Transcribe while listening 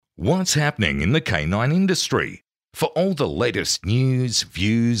What's happening in the canine industry? For all the latest news,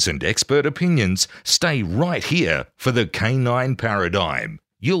 views, and expert opinions, stay right here for the Canine Paradigm.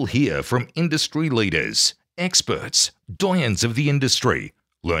 You'll hear from industry leaders, experts, doyens of the industry,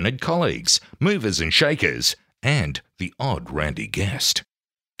 learned colleagues, movers and shakers, and the odd randy guest.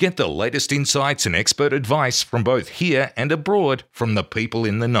 Get the latest insights and expert advice from both here and abroad from the people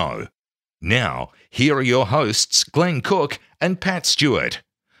in the know. Now, here are your hosts, Glenn Cook and Pat Stewart.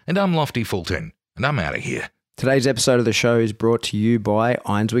 And I'm Lofty Fulton, and I'm out of here. Today's episode of the show is brought to you by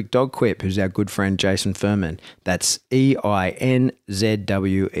Einswick Dog Quip, who's our good friend Jason Furman. That's E-I-N-Z-W-E-C-K,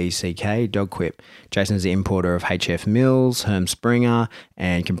 Dog Quip. Jason's the importer of HF Mills, Herm Springer,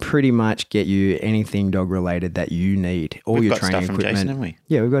 and can pretty much get you anything dog-related that you need. All your training equipment. We've got stuff from Jason, haven't we?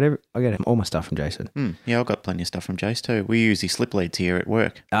 Yeah, I got all my stuff from Jason. Yeah, I've got plenty of stuff from Jason too. We use his slip leads here at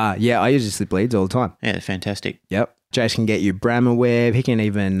work. Yeah, I use his slip leads all the time. Yeah, they're fantastic. Yep. Jason can get you Brammer web. He can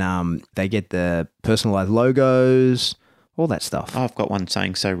even, they get the personalised logos, all that stuff. Oh, I've got one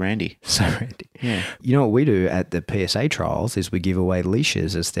saying "So Randy." So Randy. Yeah. You know what we do at the PSA trials is we give away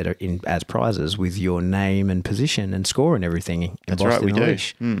leashes as prizes with your name and position and score and everything. That's right, we do.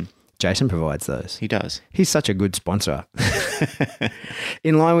 Leash. Jason provides those. He does. He's such a good sponsor.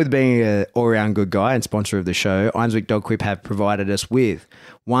 In line with being an all-round good guy and sponsor of the show, Einswick Dog Quip have provided us with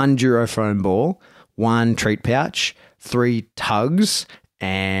one Durophone ball, one treat pouch, 3 tugs,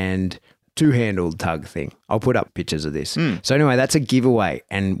 and 2-handled tug thing. I'll put up pictures of this. So anyway, that's a giveaway,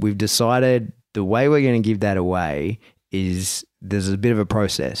 and we've decided the way we're going to give that away is there's a bit of a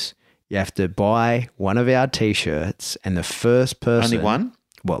process. You have to buy one of our T-shirts, and the first person... Only one?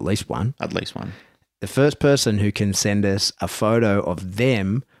 Well, at least one. At least one. The first person who can send us a photo of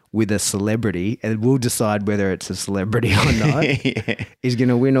them with a celebrity, and we'll decide whether it's a celebrity or not, is going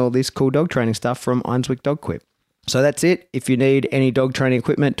to win all this cool dog training stuff from Einswick Dog Quip. So that's it. If you need any dog training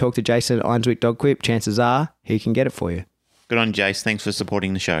equipment, talk to Jason at Einswick Dog Quip. Chances are he can get it for you. Good on Jace. Thanks for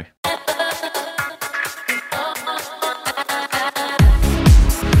supporting the show.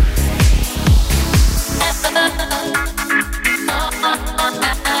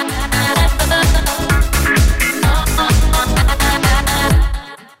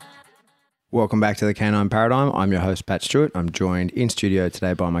 Welcome back to the Canine Paradigm. I'm your host, Pat Stewart. I'm joined in studio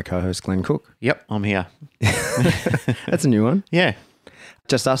today by my co-host, Glenn Cook. Yep, I'm here. That's a new one. Yeah.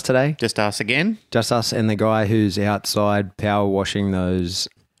 Just us today? Just us again. Just us and the guy who's outside power washing those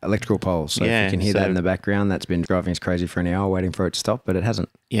electrical poles. So if you can hear that in the background, that's been driving us crazy for an hour waiting for it to stop, but it hasn't.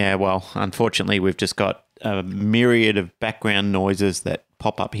 Yeah, well, unfortunately, we've just got a myriad of background noises that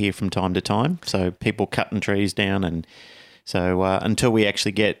pop up here from time to time. So people cutting trees down and... So until we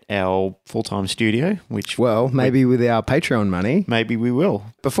actually get our full-time studio, which... Well, maybe with our Patreon money. Maybe we will.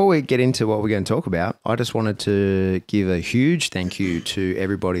 Before we get into what we're going to talk about, I just wanted to give a huge thank you to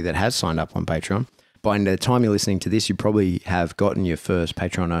everybody that has signed up on Patreon. By the time you're listening to this, you probably have gotten your first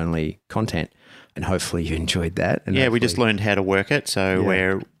Patreon-only content, and hopefully you enjoyed that. And we just learned how to work it.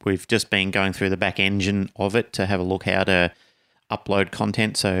 So we've just been going through the back engine of it to have a look how to upload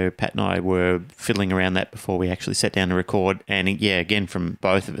content. So Pat and I were fiddling around that before we actually sat down to record. And again, from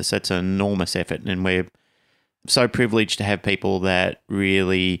both of us, it's an enormous effort. And we're so privileged to have people that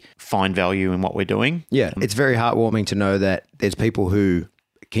really find value in what we're doing. Yeah, it's very heartwarming to know that there's people who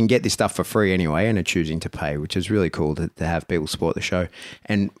can get this stuff for free anyway and are choosing to pay, which is really cool to have people support the show.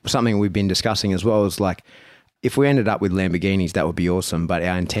 And something we've been discussing as well is like, if we ended up with Lamborghinis, that would be awesome. But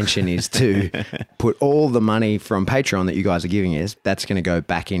our intention is to put all the money from Patreon that you guys are giving us, that's going to go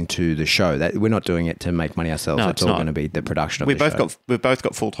back into the show. That we're not doing it to make money ourselves. No, it's all going to be the production of the show. We've both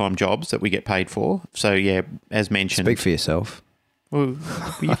got full-time jobs that we get paid for. So, yeah, as mentioned... Speak for yourself. Well,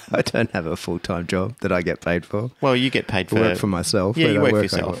 I don't have a full-time job that I get paid for. Well, you get paid for... I work for myself. Yeah, you work for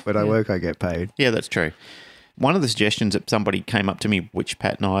yourself. When I work, I get paid. Yeah, that's true. One of the suggestions that somebody came up to me, which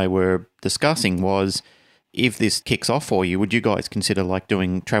Pat and I were discussing, was... if this kicks off for you, would you guys consider like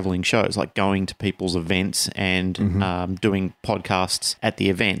doing traveling shows, like going to people's events and doing podcasts at the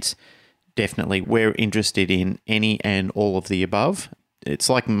events? Definitely. We're interested in any and all of the above. It's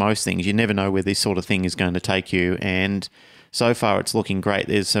like most things. You never know where this sort of thing is going to take you. And so far it's looking great.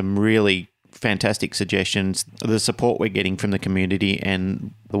 There's some really fantastic suggestions. The support we're getting from the community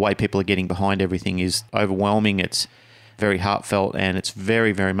and the way people are getting behind everything is overwhelming. It's very heartfelt, and it's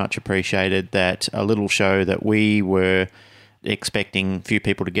very, very much appreciated that a little show that we were expecting a few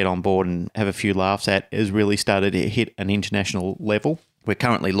people to get on board and have a few laughs at has really started to hit an international level. We're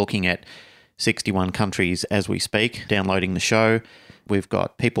currently looking at 61 countries as we speak, downloading the show. We've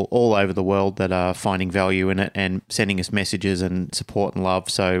got people all over the world that are finding value in it and sending us messages and support and love.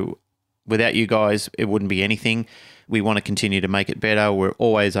 So Without you guys, it wouldn't be anything. We want to continue to make it better. We're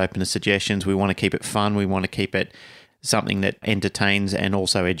always open to suggestions. We want to keep it fun. We want to keep it something that entertains and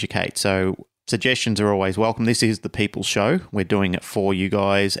also educates. So suggestions are always welcome. This is the People's Show. We're doing it for you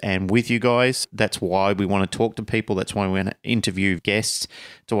guys and with you guys. That's why we want to talk to people. That's why we want to interview guests.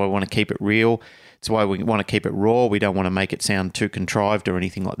 That's why we want to keep it real. It's why we want to keep it raw. We don't want to make it sound too contrived or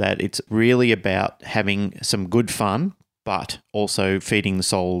anything like that. It's really about having some good fun, but also feeding the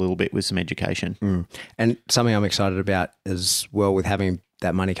soul a little bit with some education. And something I'm excited about as well with having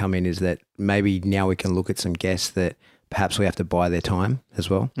that money come in is that maybe now we can look at some guests that perhaps we have to buy their time as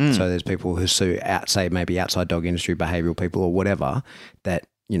well. So there's people who say maybe outside dog industry, behavioural people or whatever that,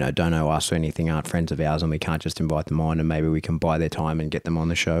 you know, don't know us or anything, aren't friends of ours, and we can't just invite them on, and maybe we can buy their time and get them on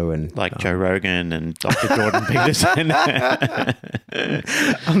the show. And like Joe Rogan and Dr. Jordan Peterson.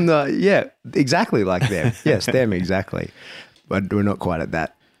 Yeah, exactly like them. Yes, them, exactly. But we're not quite at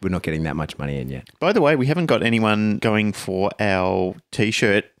that. We're not getting that much money in yet. By the way, we haven't got anyone going for our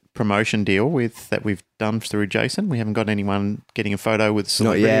T-shirt promotion deal that we've done through Jason. We haven't got anyone getting a photo with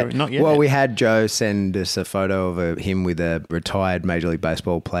celebrity. Not yet. Well, we had Joe send us a photo of him with a retired Major League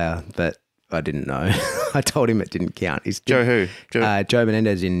Baseball player, but I didn't know. I told him it didn't count. Joe who? Joe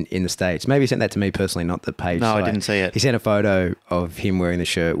Menendez in the States. Maybe he sent that to me personally, not the page. No, I didn't see it. He sent a photo of him wearing the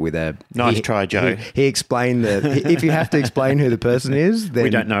shirt with a... Nice try, Joe. He explained that if you have to explain who the person is, then we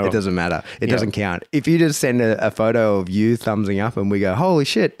don't know. It doesn't matter. It doesn't count. If you just send a photo of you thumbsing up and we go, holy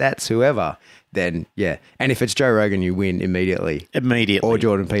shit, that's whoever, then yeah. And if it's Joe Rogan, you win immediately. Or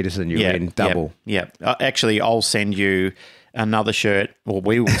Jordan Peterson, you win double. Yeah. Actually, I'll send you another shirt, or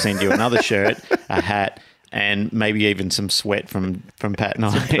we will send you another shirt, a hat, and maybe even some sweat from Pat and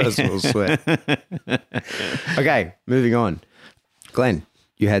I. Personal sweat. Okay, moving on. Glenn,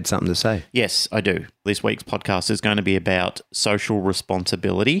 you had something to say. Yes, I do. This week's podcast is going to be about social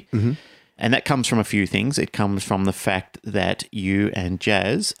responsibility. And that comes from a few things. It comes from the fact that you and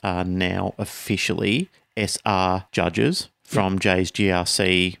Jazz are now officially SR judges from Jay's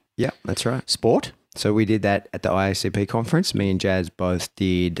GRC. Yeah, that's right. Sport. So we did that at the IACP conference. Me and Jazz both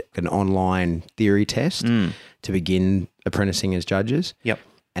did an online theory test to begin apprenticing as judges. Yep.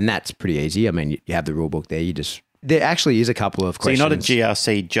 And that's pretty easy. I mean, you have the rule book there. There actually is a couple of questions. So you're not a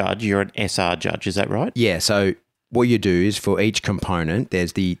GRC judge, you're an SR judge, is that right? Yeah. So what you do is for each component,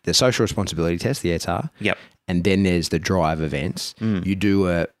 there's the social responsibility test, the SR. Yep. And then there's the drive events. You do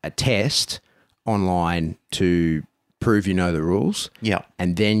a test online to prove you know the rules. Yeah.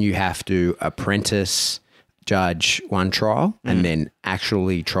 And then you have to apprentice judge one trial and then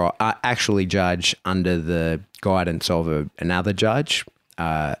actually judge under the guidance of another judge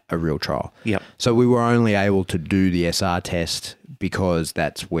a real trial. Yep. So we were only able to do the SR test because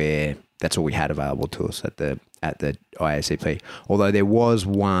that's all we had available to us at the IACP. Although there was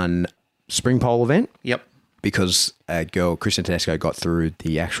one spring pole event. Yep. Because a girl, Kristen Tedesco, got through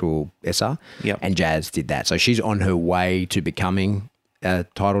the actual SR, and Jazz did that. So she's on her way to becoming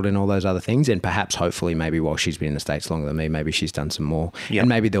titled in all those other things, and perhaps, hopefully, maybe while she's been in the States longer than me, maybe she's done some more. And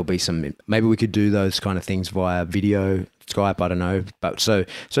maybe there'll be maybe we could do those kind of things via video, Skype, I don't know. But so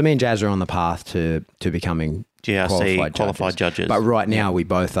me and Jazz are on the path to becoming GRC qualified judges. But right now we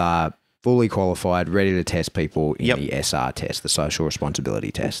both are fully qualified, ready to test people in the SR test, the social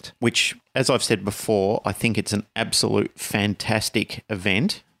responsibility test. Which, as I've said before, I think it's an absolute fantastic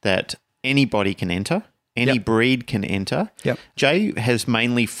event that anybody can enter. Any breed can enter. Yep. Jay has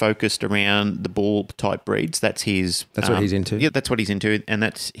mainly focused around the bull type breeds. That's his... That's what he's into. Yeah, that's what he's into, and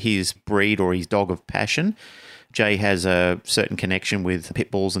that's his breed or his dog of passion. Jay has a certain connection with pit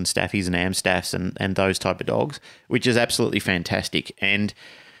bulls and staffies and amstaffs and those type of dogs, which is absolutely fantastic, and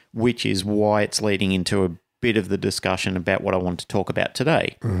which is why it's leading into a bit of the discussion about what I want to talk about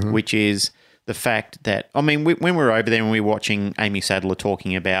today, which is the fact that, I mean, when we were over there and we were watching Amy Sadler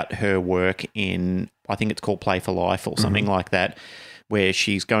talking about her work in, I think it's called Play for Life or something like that, where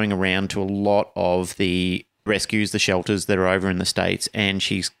she's going around to a lot of the rescues, the shelters that are over in the States, and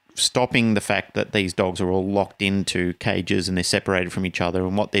she's stopping the fact that these dogs are all locked into cages and they're separated from each other,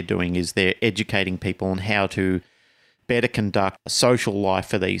 and what they're doing is they're educating people on how to better conduct a social life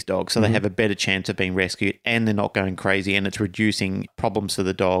for these dogs so they have a better chance of being rescued and they're not going crazy, and it's reducing problems for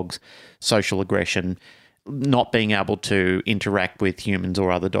the dogs, social aggression, not being able to interact with humans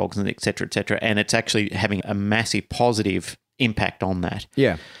or other dogs, and et cetera, and it's actually having a massive positive impact on that.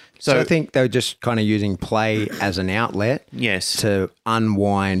 Yeah. So I think they're just kind of using play as an outlet to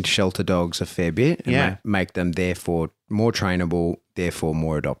unwind shelter dogs a fair bit and make them therefore more trainable, therefore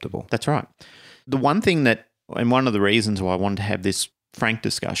more adoptable. That's right. The one thing that, and one of the reasons why I wanted to have this frank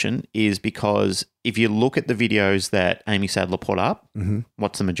discussion is because if you look at the videos that Amy Sadler put up,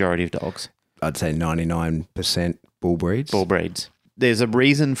 what's the majority of dogs? I'd say 99% bull breeds. Bull breeds. There's a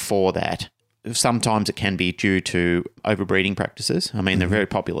reason for that. Sometimes it can be due to overbreeding practices. I mean, they're a very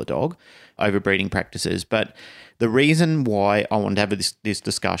popular dog, overbreeding practices. But the reason why I wanted to have this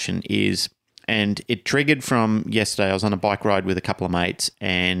discussion is, and it triggered from yesterday, I was on a bike ride with a couple of mates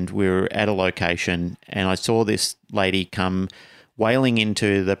and we were at a location and I saw this lady come wailing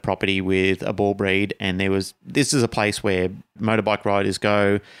into the property with a bull breed, and this is a place where motorbike riders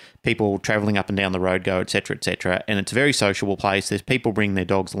go, people travelling up and down the road go, etc., and it's a very sociable place. There's people bring their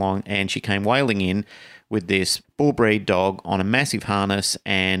dogs along, and she came wailing in with this bull breed dog on a massive harness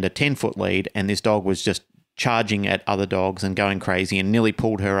and a 10-foot lead, and this dog was just charging at other dogs and going crazy and nearly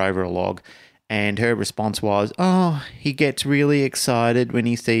pulled her over a log. And her response was, "Oh, he gets really excited when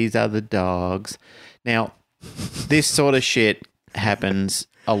he sees other dogs." Now, this sort of shit happens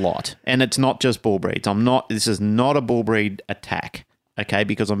a lot, and it's not just bull breeds. This is not a bull breed attack, okay,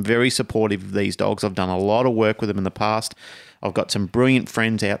 because I'm very supportive of these dogs. I've done a lot of work with them in the past. I've got some brilliant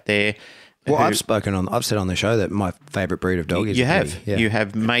friends out there. Well, I've said on the show that my favourite breed of dog is you a have. Pity. Yeah. You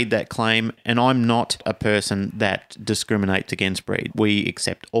have made that claim, and I'm not a person that discriminates against breed. We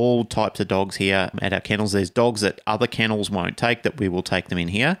accept all types of dogs here at our kennels. There's dogs that other kennels won't take that we will take them in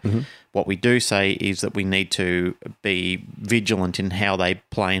here. What we do say is that we need to be vigilant in how they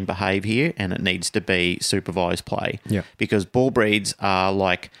play and behave here, and it needs to be supervised play. Yeah. Because bull breeds are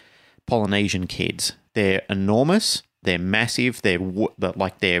like Polynesian kids. They're enormous. They're massive. They're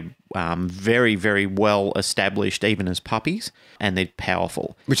very, very well established even as puppies, and they're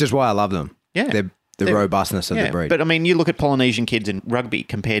powerful. Which is why I love them. Yeah. The robustness of the breed. But I mean, you look at Polynesian kids in rugby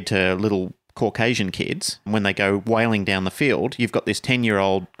compared to little Caucasian kids. When they go wailing down the field, you've got this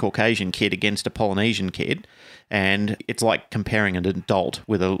 10-year-old Caucasian kid against a Polynesian kid, and it's like comparing an adult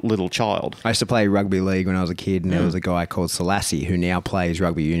with a little child. I used to play rugby league when I was a kid, and there was a guy called Selassie who now plays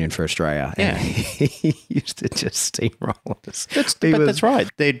rugby union for Australia. Yeah. And he used to just steamroll us. That's right.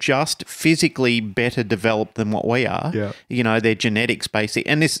 They're just physically better developed than what we are. Yeah. You know, their genetics basic.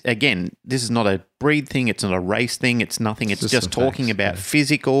 And this is not a breed thing. It's not a race thing. It's nothing. It's just talking about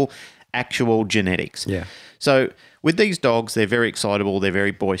physical, actual genetics. Yeah. So with these dogs, they're very excitable. They're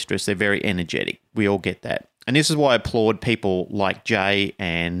very boisterous. They're very energetic. We all get that. And this is why I applaud people like Jay,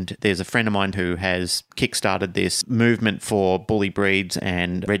 and there's a friend of mine who has kickstarted this movement for bully breeds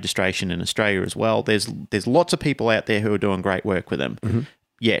and registration in Australia as well. There's lots of people out there who are doing great work with them.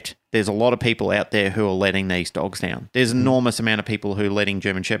 Yet there's a lot of people out there who are letting these dogs down. There's an enormous amount of people who are letting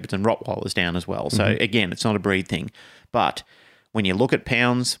German Shepherds and Rottweilers down as well. So again, it's not a breed thing. But when you look at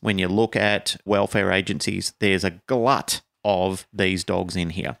pounds, when you look at welfare agencies, there's a glut of these dogs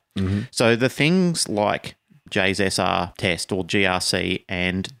in here. So the things like Jay's SR test or GRC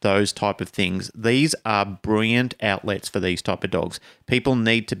and those type of things, these are brilliant outlets for these type of dogs. People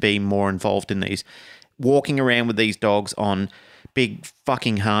need to be more involved in these. Walking around with these dogs on big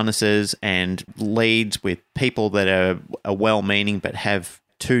fucking harnesses and leads with people that are well-meaning but have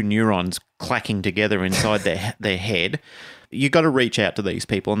two neurons clacking together inside their head. You've got to reach out to these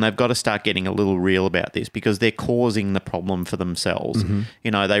people, and they've got to start getting a little real about this because they're causing the problem for themselves.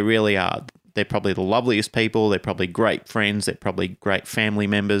 You know, they really are. They're probably the loveliest people. They're probably great friends. They're probably great family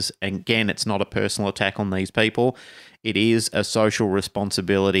members. And again, it's not a personal attack on these people. It is a social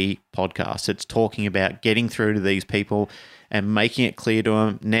responsibility podcast. It's talking about getting through to these people and making it clear to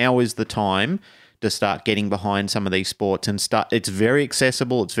them now is the time to start getting behind some of these sports and start. It's very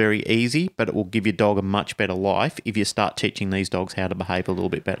accessible. It's very easy, but it will give your dog a much better life if you start teaching these dogs how to behave a little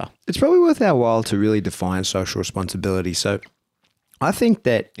bit better. It's probably worth our while to really define social responsibility. So I think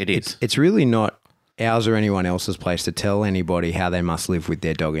that it's really not ours or anyone else's place to tell anybody how they must live with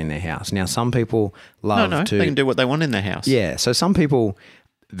their dog in their house. Now, some people love to... they can do what they want in their house. Yeah, so some people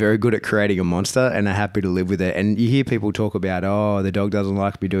very good at creating a monster and are happy to live with it. And you hear people talk about, oh, the dog doesn't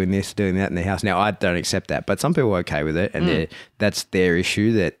like me doing this, doing that in their house. Now, I don't accept that, but some people are okay with it, and that's their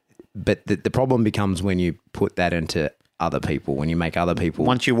issue. But the problem becomes when you put that into other people, when you make other people...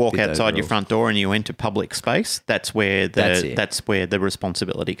 Once you walk outside your front door and you enter public space, that's where the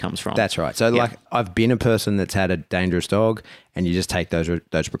responsibility comes from. That's right. So like I've been a person that's had a dangerous dog, and you just take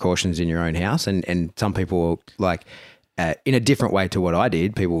those precautions in your own house, and some people like... in a different way to what I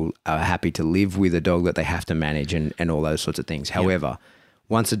did, people are happy to live with a dog that they have to manage and all those sorts of things. However,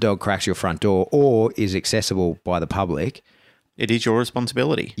 once a dog cracks your front door or is accessible by the public... It is your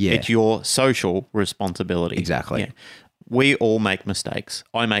responsibility. Yeah. It's your social responsibility. Exactly. Yeah. We all make mistakes.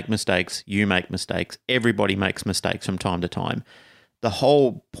 I make mistakes. You make mistakes. Everybody makes mistakes from time to time. the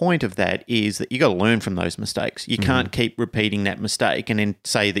whole point of that is that you got to learn from those mistakes. You can't keep repeating that mistake and then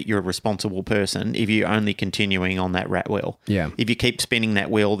say that you're a responsible person if you're only continuing on that rat wheel. Yeah. If you keep spinning that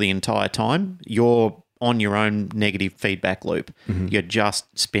wheel the entire time, you're on your own negative feedback loop. You're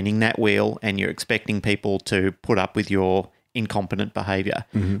just spinning that wheel and you're expecting people to put up with your incompetent behaviour.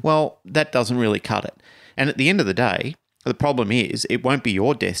 Well, that doesn't really cut it. And at the end of the day, the problem is it won't be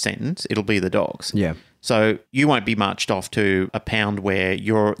your death sentence, it'll be the dog's. Yeah. So you won't be marched off to a pound where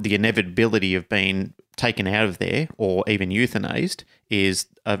the inevitability of being taken out of there or even euthanized is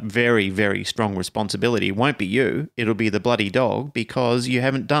a very, very strong responsibility. It won't be you. It'll be the bloody dog because you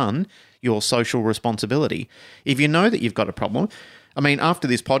haven't done your social responsibility. If you know that you've got a problem, I mean, after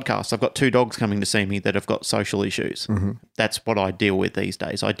this podcast, I've got 2 dogs coming to see me that have got social issues. That's what I deal with these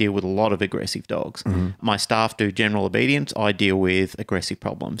days. I deal with a lot of aggressive dogs. My staff do general obedience. I deal with aggressive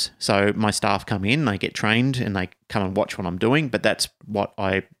problems. So my staff come in, they get trained and they come and watch what I'm doing. But that's what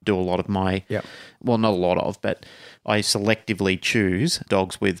I do a lot of my, well, not a lot of, but I selectively choose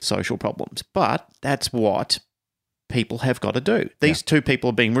dogs with social problems. But that's what people have got to do. These 2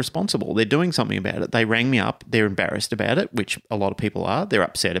 people are being responsible. They're doing something about it. They rang me up. They're embarrassed about it, which a lot of people are. They're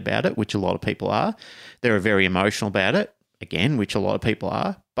upset about it, which a lot of people are. They're very emotional about it, again, which a lot of people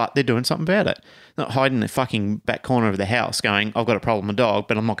are, but they're doing something about it. Not hiding in the fucking back corner of the house going, I've got a problem with a dog,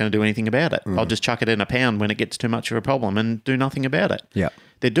 but I'm not going to do anything about it. I'll just chuck it in a pound when it gets too much of a problem and do nothing about it. Yeah.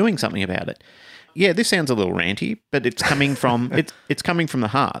 They're doing something about it. Yeah, this sounds a little ranty, but it's coming from it's coming from the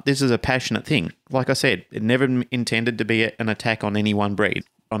heart. This is a passionate thing. Like I said, it never intended to be an attack on any one breed.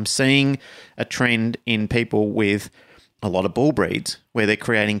 I'm seeing a trend in people with a lot of bull breeds where they're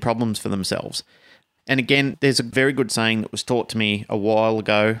creating problems for themselves. And again, there's a very good saying that was taught to me a while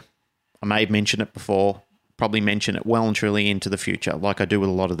ago. I may have mentioned it before, probably mention it well and truly into the future, like I do with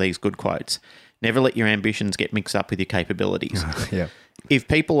a lot of these good quotes. Never let your ambitions get mixed up with your capabilities. Yeah. If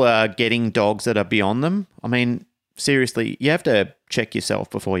people are getting dogs that are beyond them, I mean, seriously, you have to check yourself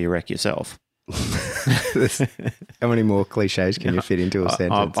before you wreck yourself. How many more cliches can you fit into a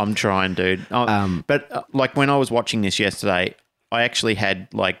sentence? I'm trying, dude. But like when I was watching this yesterday, I actually had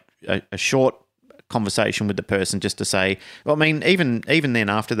like a short conversation with the person just to say, well, I mean, even then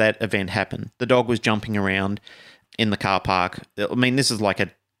after that event happened, the dog was jumping around in the car park. I mean, this is like a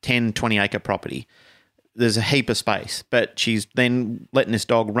 10, 20 acre property. There's a heap of space, but she's then letting this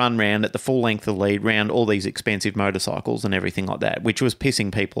dog run round at the full length of the lead, round all these expensive motorcycles and everything like that, which was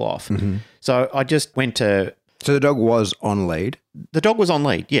pissing people off. So I just went to... So the dog was on lead? The dog was on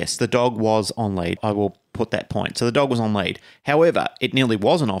lead, yes. The dog was on lead. I will put that point. So the dog was on lead. However, it nearly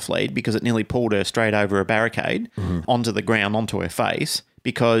wasn't off lead because it nearly pulled her straight over a barricade onto the ground, onto her face,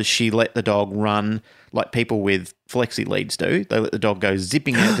 because she let the dog run like people with flexi leads do. They let the dog go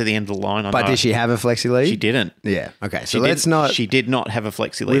zipping out to the end of the line. But did she have a flexi lead? She didn't. Yeah. Okay. So She did not have a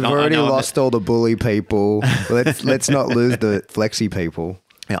flexi lead. We've already lost all the bully people. Let's not lose the flexi people.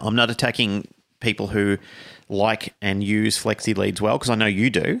 Yeah, I'm not attacking people who like and use flexi leads well, because I know you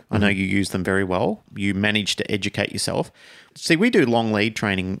do. I know you use them very well. You manage to educate yourself. See, we do long lead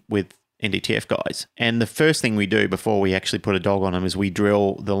training with NDTF guys, and the first thing we do before we actually put a dog on them is we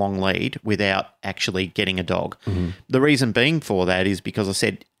drill the long lead without actually getting a dog. The reason being for that is because I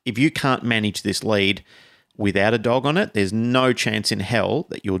said, if you can't manage this lead without a dog on it, there's no chance in hell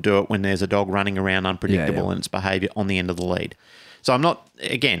that you'll do it when there's a dog running around unpredictable in its behaviour on the end of the lead. So I'm not,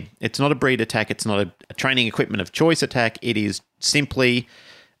 again, it's not a breed attack. It's not a training equipment of choice attack. It is simply...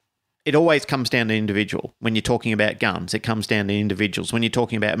 It always comes down to individual. When you're talking about guns, it comes down to individuals. When you're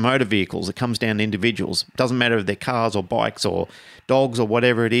talking about motor vehicles, it comes down to individuals. It doesn't matter if they're cars or bikes or dogs or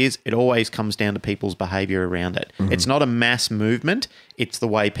whatever it is. It always comes down to people's behaviour around it. It's not a mass movement. It's the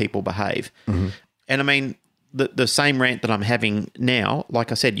way people behave. And I mean, the same rant that I'm having now,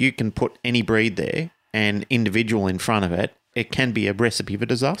 like I said, you can put any breed there and individual in front of it. It can be a recipe for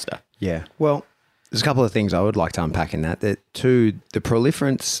disaster. Yeah. Well, there's a couple of things I would like to unpack in that. The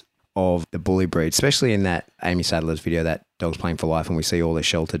proliferance of the bully breed, especially in that Amy Sadler's video, that Dogs Playing for Life, and we see all the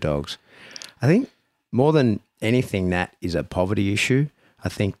shelter dogs. I think more than anything, that is a poverty issue. I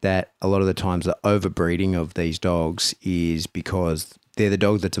think that a lot of the times the overbreeding of these dogs is because they're the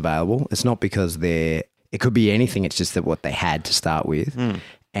dog that's available. It's not because it could be anything. It's just that what they had to start with.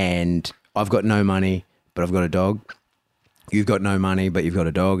 And I've got no money, but I've got a dog. You've got no money, but you've got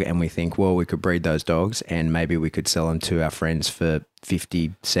a dog, and we think, well, we could breed those dogs and maybe we could sell them to our friends for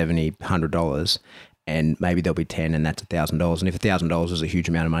 $50, $70, $100, and maybe there'll be 10 and that's $1,000. And if $1,000 is a huge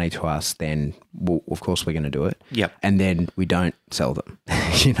amount of money to us, then of course we're going to do it. Yep. And then we don't sell them,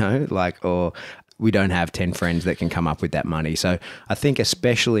 or we don't have 10 friends that can come up with that money. So I think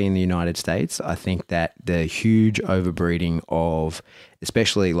especially in the United States, I think that the huge overbreeding of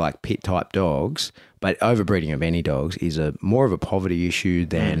especially like pit type dogs, but overbreeding of any dogs is more of a poverty issue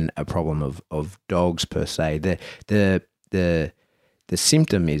than a problem of dogs per se. The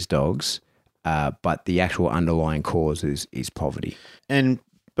symptom is dogs, but the actual underlying cause is poverty. And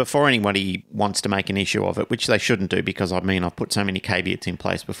before anybody wants to make an issue of it, which they shouldn't do because, I've put so many caveats in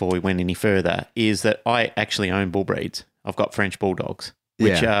place before we went any further, is that I actually own bull breeds. I've got French bulldogs,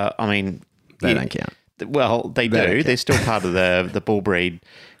 which, They don't count. Well, they do. They're still part of the bull breed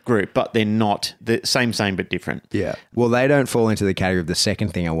group, but they're not the same but different. Yeah. Well, they don't fall into the category of the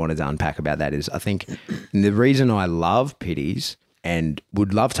second thing I wanted to unpack about that is I think the reason I love pitties and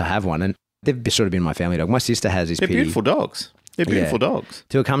would love to have one, and they've sort of been my family dog. My sister has this pitty. They're beautiful dogs. They're beautiful dogs.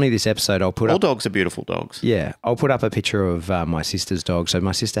 To accompany this episode, I'll put All dogs are beautiful dogs. Yeah, I'll put up a picture of my sister's dog. So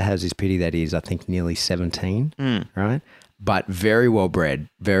my sister has this pitty that is, I think, nearly 17, right? But very well bred,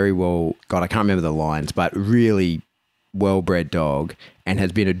 very well, God, I can't remember the lines, but really well-bred dog and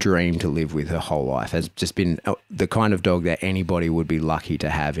has been a dream to live with her whole life. Has just been the kind of dog that anybody would be lucky to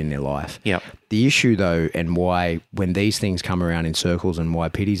have in their life. Yep. The issue though, and why when these things come around in circles and why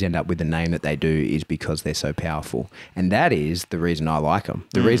pitties end up with the name that they do is because they're so powerful. And that is the reason I like them.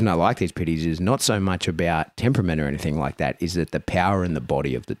 The reason I like these pitties is not so much about temperament or anything like that, is that the power in the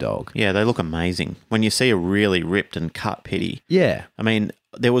body of the dog. Yeah, they look amazing. When you see a really ripped and cut pitty. Yeah. I mean,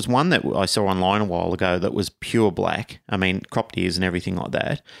 there was one that I saw online a while ago that was pure black. I mean, cropped ears and everything like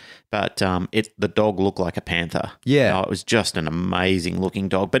that. But the dog looked like a panther. Yeah. It was just an amazing looking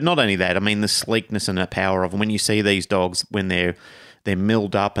dog. But not only that, I mean, the sleekness and the power of them. When you see these dogs, when they're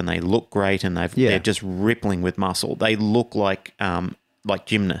milled up and they look great and they're just rippling with muscle, they look like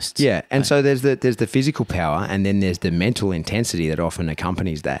gymnasts. Yeah, and so there's the physical power and then there's the mental intensity that often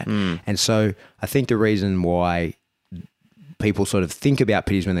accompanies that. And so I think the reason why people sort of think about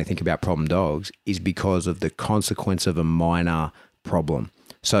pitties when they think about problem dogs is because of the consequence of a minor problem.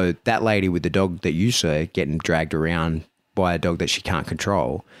 So that lady with the dog that you saw getting dragged around by a dog that she can't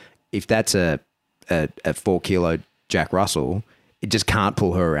control, if that's a 4 kilo Jack Russell, it just can't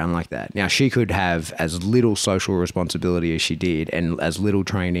pull her around like that. Now, she could have as little social responsibility as she did and as little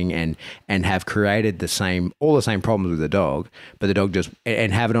training and have created all the same problems with the dog, but the dog just,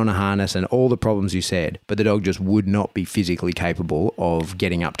 and have it on a harness and all the problems you said, but the dog just would not be physically capable of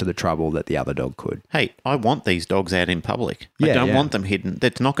getting up to the trouble that the other dog could. Hey, I want these dogs out in public. I don't want them hidden.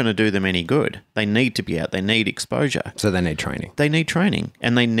 That's not going to do them any good. They need to be out. They need exposure. So they need training. They need training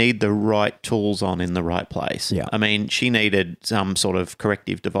and they need the right tools on in the right place. Yeah. I mean, she needed some sort of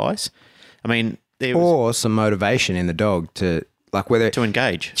corrective device. I mean, or some motivation in the dog to to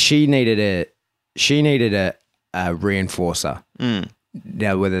engage. She needed a reinforcer.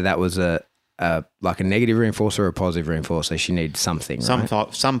 Now, whether that was a negative reinforcer or a positive reinforcer, she needs something.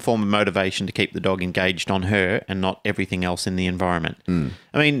 Some form of motivation to keep the dog engaged on her and not everything else in the environment.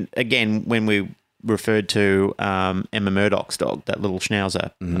 I mean, again, when we referred to Emma Murdoch's dog, that little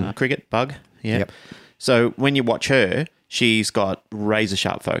schnauzer, cricket bug. Yeah. Yep. So when you watch her, she's got razor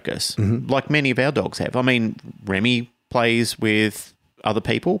sharp focus, like many of our dogs have. I mean, Remy plays with other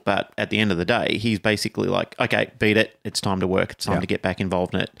people, but at the end of the day, he's basically like, okay, beat it. It's time to work. It's time to get back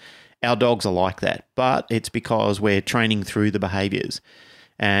involved in it. Our dogs are like that, but it's because we're training through the behaviours.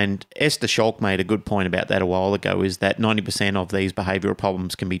 And Esther Schalk made a good point about that a while ago, is that 90% of these behavioural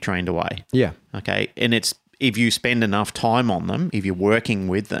problems can be trained away. Yeah. Okay. And it's, if you spend enough time on them, if you're working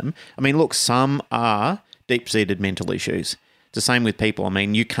with them, I mean, look, some are deep-seated mental issues. It's the same with people. I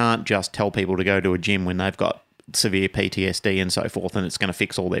mean, you can't just tell people to go to a gym when they've got severe PTSD and so forth and it's going to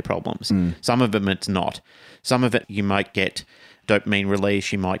fix all their problems. Some of them it's not. Some of it you might get dopamine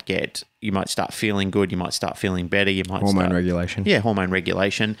release, you might start feeling good, you might start feeling better, you might hormone regulation. Yeah, hormone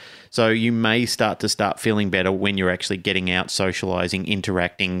regulation. So you may start feeling better when you're actually getting out, socializing,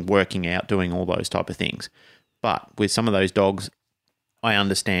 interacting, working out, doing all those type of things. But with some of those dogs, I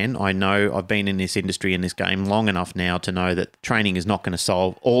understand. I know I've been in this industry, in this game long enough now to know that training is not going to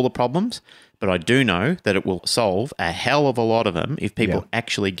solve all the problems, but I do know that it will solve a hell of a lot of them if people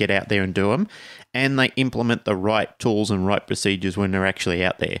actually get out there and do them and they implement the right tools and right procedures when they're actually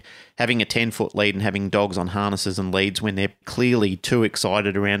out there. Having a 10-foot lead and having dogs on harnesses and leads when they're clearly too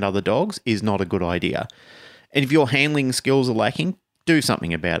excited around other dogs is not a good idea. And if your handling skills are lacking, do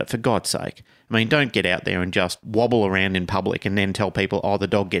something about it, for God's sake. I mean, don't get out there and just wobble around in public and then tell people, oh, the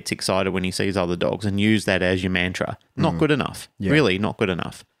dog gets excited when he sees other dogs and use that as your mantra. Not good enough. Yeah. Really, not good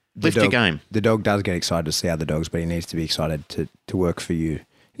enough. Lift your game. The dog does get excited to see other dogs, but he needs to be excited to work for you.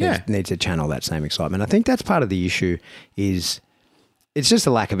 He needs to channel that same excitement. I think that's part of the issue is it's just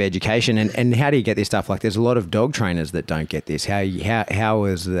a lack of education. And how do you get this stuff? Like, there's a lot of dog trainers that don't get this. How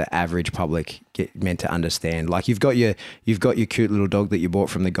is the average public meant to understand? Like, you've got your cute little dog that you bought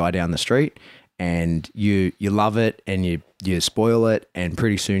from the guy down the street, and you love it, and you spoil it, and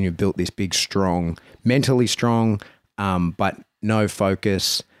pretty soon you've built this big, strong, mentally strong, but no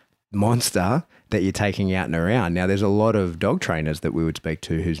focus monster that you're taking out and around. Now, there's a lot of dog trainers that we would speak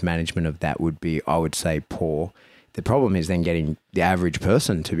to whose management of that would be, I would say, poor. The problem is then getting the average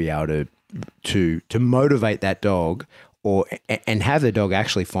person to be able to motivate that dog and have the dog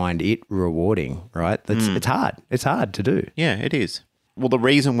actually find it rewarding, right? It's hard. It's hard to do. Yeah, it is. Well, the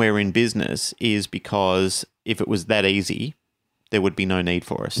reason we're in business is because if it was that easy, there would be no need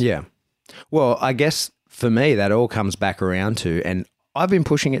for us. Yeah. Well, I guess for me, that all comes back around to, and I've been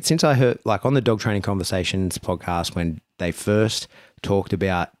pushing it since I heard, like, on the Dog Training Conversations podcast, when they first talked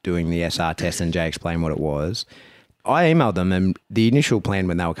about doing the SR test and Jay explained what it was. I emailed them, and the initial plan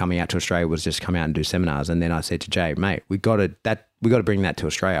when they were coming out to Australia was just come out and do seminars. And then I said to Jay, mate, we got to bring that to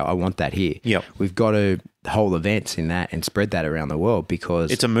Australia. I want that here. Yep. We've got to hold events in that and spread that around the world,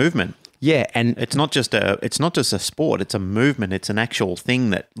 because it's a movement. Yeah, and it's not just a sport, it's a movement, it's an actual thing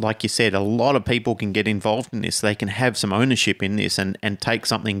that, like you said, a lot of people can get involved in this. They can have some ownership in this and take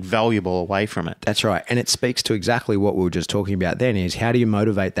something valuable away from it. That's right. And it speaks to exactly what we were just talking about then, is how do you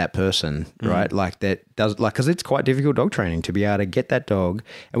motivate that person, right? Like, that does, like, because it's quite difficult dog training to be able to get that dog,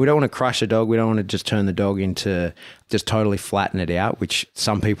 and we don't want to crush a dog. We don't want to just turn the dog into just totally flatten it out, which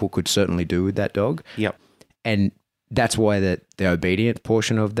some people could certainly do with that dog. Yep. And that's why the obedience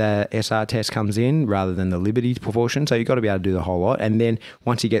portion of the SR test comes in rather than the liberty portion. So you've got to be able to do the whole lot. And then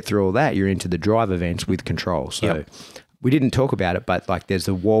once you get through all that, you're into the drive events with control. So we didn't talk about it, but like, there's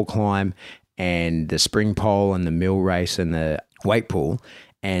the wall climb and the spring pole and the mill race and the weight pool.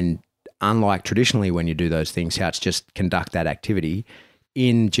 And unlike traditionally when you do those things, how it's just conduct that activity,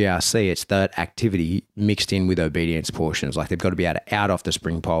 in GRC, it's that activity mixed in with obedience portions. Like, they've got to be able to out off the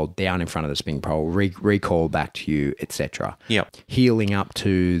spring pole, down in front of the spring pole, recall back to you, etc. Yep. Healing up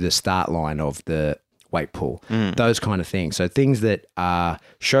to the start line of the weight pool, those kind of things. So things that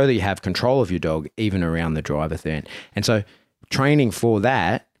show that you have control of your dog even around the drive event. And so training for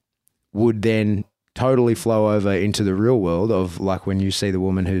that would then totally flow over into the real world of, like, when you see the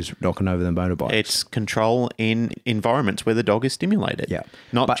woman who's knocking over the motorbike. It's control in environments where the dog is stimulated. Yeah.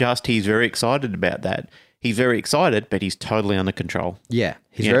 Not just he's very excited about that. He's very excited, but he's totally under control. Yeah.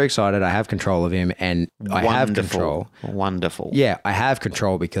 He's very excited. I have control of him, and I have control. Wonderful. Yeah. I have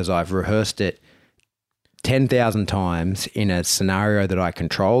control because I've rehearsed it 10,000 times in a scenario that I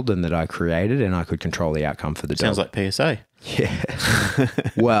controlled and that I created, and I could control the outcome for the dog. Sounds like PSA. Yeah.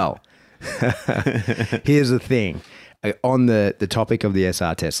 Well, here's the thing. On the topic of the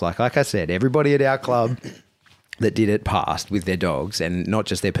SR test, like I said, everybody at our club that did it passed with their dogs, and not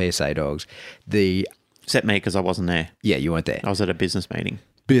just their PSA dogs. Except me, because I wasn't there. Yeah, you weren't there. I was at a business meeting.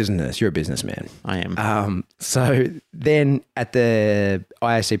 Business. You're a businessman. I am. So then at the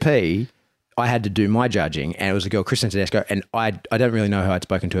IACP, I had to do my judging, and it was a girl, Kristen Tedesco, and I don't really know her. I'd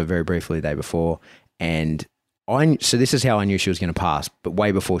spoken to her very briefly the day before, and so this is how I knew she was going to pass, but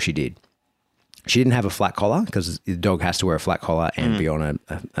way before she did. She didn't have a flat collar, because the dog has to wear a flat collar and be on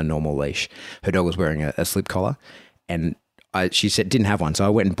a normal leash. Her dog was wearing a slip collar, and she said didn't have one. So I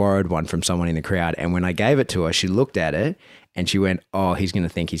went and borrowed one from someone in the crowd. And when I gave it to her, she looked at it and she went, "Oh, he's going to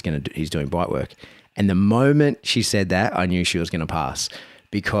think he's doing bite work." And the moment she said that, I knew she was going to pass,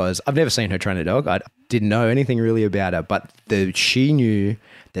 because I've never seen her train a dog. I didn't know anything really about her, but she knew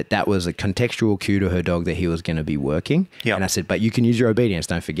that was a contextual cue to her dog that he was going to be working. Yep. And I said, but you can use your obedience,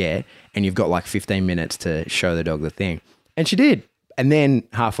 don't forget. And you've got like 15 minutes to show the dog the thing. And she did. And then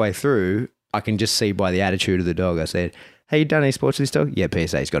halfway through, I can just see by the attitude of the dog, I said, "Hey, you done any sports with this dog?" "Yeah,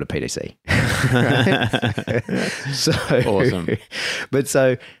 PSA's got a PDC." So awesome. But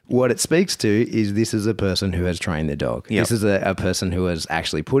so what it speaks to is this is a person who has trained the dog. Yep. This is a person who has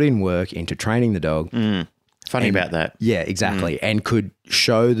actually put in work into training the dog. Funny about that. Yeah, exactly. And could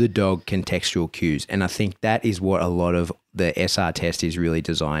show the dog contextual cues. And I think that is what a lot of the SR test is really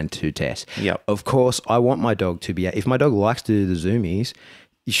designed to test. Yep. Of course, I want my dog to be, if my dog likes to do the zoomies,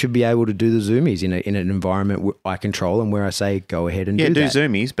 you should be able to do the zoomies in an environment where I control and where I say, go ahead and do that. Yeah, do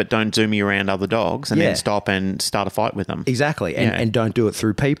zoomies, but don't zoomie around other dogs and then stop and start a fight with them. Exactly. And don't do it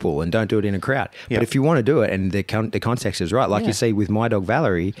through people and don't do it in a crowd. Yep. But if you want to do it and the context is right, like you see with my dog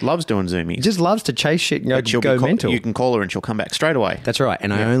Valerie. Loves doing zoomies. Just loves to chase shit and go mental. You can call her and she'll come back straight away. That's right.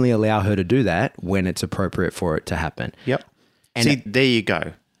 And I only allow her to do that when it's appropriate for it to happen. Yep. And see, there you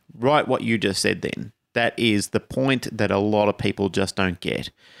go. Right, what you just said then. That is the point that a lot of people just don't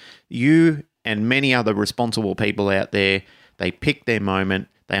get. You and many other responsible people out there, They pick their moment.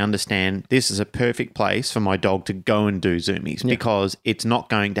 They understand this is a perfect place for my dog to go and do zoomies because it's not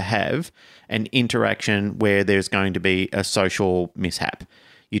going to have an interaction where there's going to be a social mishap.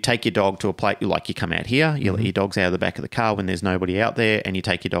 You take your dog to a place, like you come out here, you let your dogs out of the back of the car when there's nobody out there, and you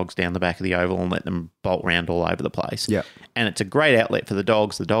take your dogs down the back of the oval and let them bolt around all over the place. Yeah. And it's a great outlet for the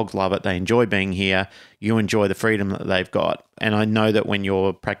dogs. The dogs love it. They enjoy being here. You enjoy the freedom that they've got. And I know that when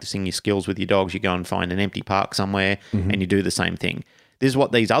you're practicing your skills with your dogs, you go and find an empty park somewhere and you do the same thing. This is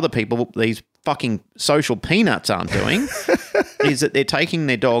what these other people, these fucking social peanuts aren't doing, is that they're taking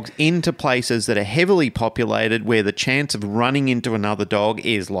their dogs into places that are heavily populated where the chance of running into another dog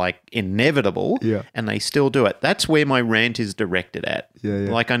is like inevitable, and they still do it. That's where my rant is directed at.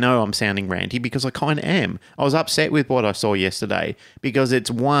 Like, I know I'm sounding ranty because I kind of am. I was upset with what I saw yesterday because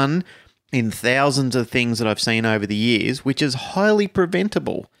it's one in thousands of things that I've seen over the years, which is highly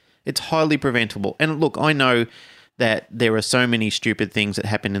preventable. It's highly preventable. And look, I know that there are so many stupid things that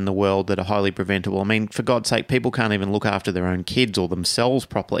happen in the world that are highly preventable. I mean, for God's sake, people can't even look after their own kids or themselves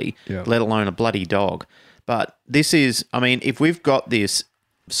properly, let alone a bloody dog. But this is, I mean, if we've got this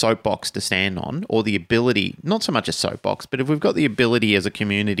soapbox to stand on, or the ability, not so much a soapbox, but if we've got the ability as a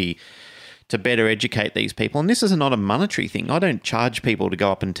community to better educate these people, and this is not a monetary thing. I don't charge people to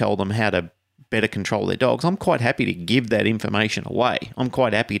go up and tell them how to better control their dogs. I'm quite happy to give that information away. I'm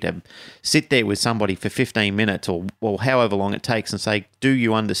quite happy to sit there with somebody for 15 minutes or however long it takes and say, do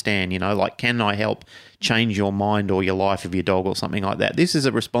you understand, like, can I help change your mind or your life of your dog or something like that? This is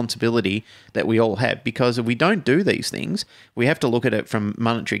a responsibility that we all have, because if we don't do these things, we have to look at it from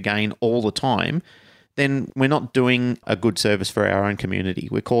monetary gain all the time, then we're not doing a good service for our own community.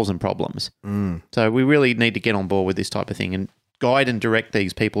 We're causing problems. So we really need to get on board with this type of thing and guide and direct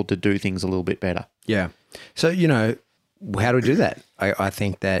these people to do things a little bit better. Yeah. So, how do we do that? I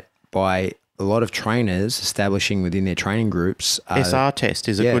think that by a lot of trainers establishing within their training groups. SR test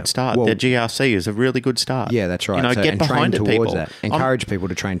is a good start. The GRC is a really good start. Yeah, that's right. Get behind it, people. That. Encourage people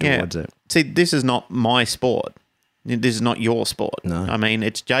to train towards it. See, this is not my sport. This is not your sport. No. I mean,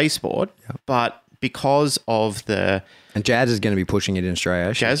 it's Jay's sport, but because of the... And Jazz is going to be pushing it in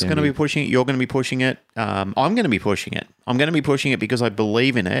Australia. Jazz is going to be pushing it. You're going to be pushing it. I'm going to be pushing it. I'm going to be pushing it because I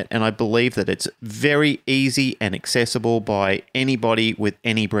believe in it, and I believe that it's very easy and accessible by anybody with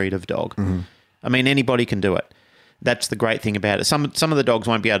any breed of dog. I mean, anybody can do it. That's the great thing about it. Some of the dogs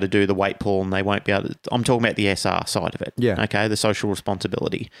won't be able to do the weight pull, and they won't be able to... I'm talking about the SR side of it. Yeah. Okay, the social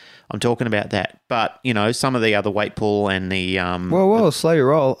responsibility. I'm talking about that. But, some of the other weight pull and the... Well, slow your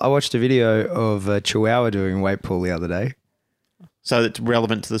roll. I watched a video of a Chihuahua doing weight pull the other day. So it's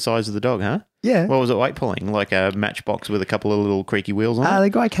relevant to the size of the dog, huh? Yeah. What was it weight pulling? Like a matchbox with a couple of little creaky wheels on it? The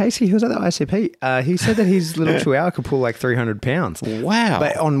guy Casey, who was at the ICP, he said that his little Chihuahua could pull like 300 pounds. Wow.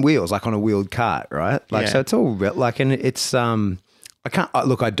 But on wheels, like on a wheeled cart, right? Like, so it's all like, and it's, I can't,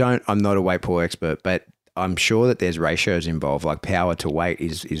 look, I'm not a weight pull expert, but I'm sure that there's ratios involved, like power to weight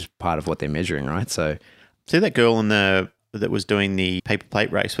is part of what they're measuring, right? So. See that girl that was doing the paper plate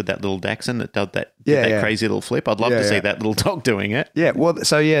race with that little Dachshund that did that crazy little flip? I'd love to see that little dog doing it. Yeah, well,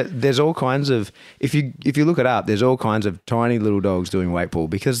 so there's all kinds of, if you look it up, there's all kinds of tiny little dogs doing weight pull,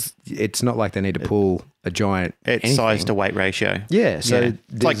 because it's not like they need to pull a giant It's size to weight ratio. Yeah, so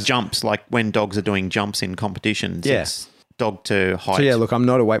it's like jumps, like when dogs are doing jumps in competitions. Yeah. It's dog to height. So look, I'm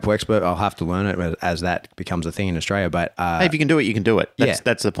not a weight pull expert. I'll have to learn it as that becomes a thing in Australia. But hey, if you can do it, you can do it.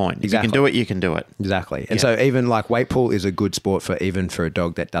 That's the point. If you can do it, you can do it. Exactly. And so even like weight pull is a good sport for a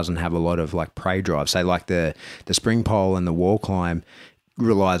dog that doesn't have a lot of like prey drive. Say like the spring pole and the wall climb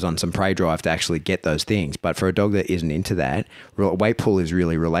relies on some prey drive to actually get those things. But for a dog that isn't into that, weight pull is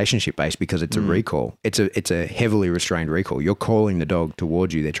really relationship based, because it's a recall. It's a heavily restrained recall. You're calling the dog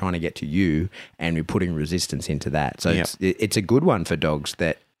towards you. They're trying to get to you, and you're putting resistance into that. So it's a good one for dogs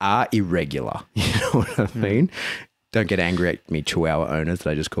that are irregular. You know what I mean? Don't get angry at me, Chihuahua owners,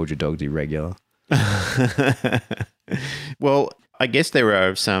 that I just called your dogs irregular. Well, I guess there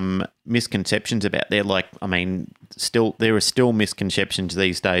are some misconceptions about there. Like, I mean, there are still misconceptions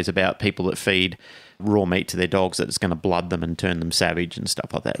these days about people that feed raw meat to their dogs, that it's going to blood them and turn them savage and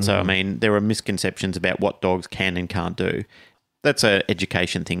stuff like that. So, I mean, there are misconceptions about what dogs can and can't do. That's an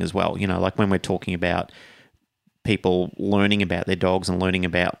education thing as well. Like when we're talking about people learning about their dogs and learning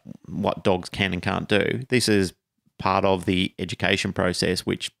about what dogs can and can't do, this is part of the education process,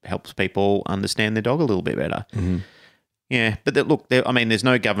 which helps people understand their dog a little bit better. Yeah, but look, there's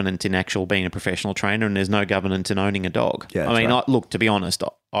no governance in actual being a professional trainer, and there's no governance in owning a dog. Yeah, look, to be honest,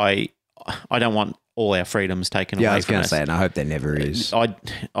 I don't want all our freedoms taken away from us. Yeah, I was going to say, and I hope there never is.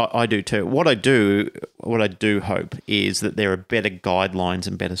 I do too. What I do hope is that there are better guidelines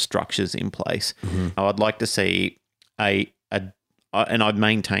and better structures in place. I'd like to see a and I'd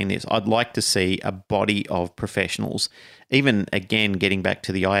maintain this, I'd like to see a body of professionals, even again getting back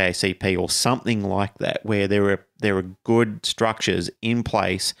to the IACP or something like that, where there are good structures in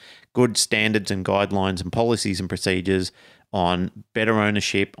place, good standards and guidelines and policies and procedures on better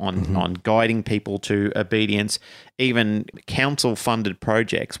ownership, on guiding people to obedience, even council-funded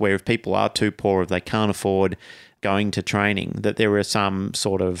projects where if people are too poor, if they can't afford going to training, that there are some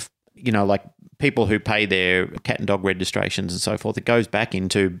sort of, like people who pay their cat and dog registrations and so forth. It goes back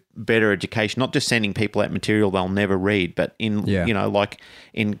into better education, not just sending people out material they'll never read, but in, like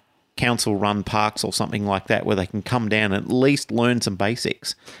in council-run parks or something like that, where they can come down and at least learn some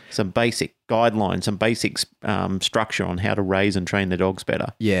basics, some basic guidelines, some basic structure on how to raise and train their dogs better.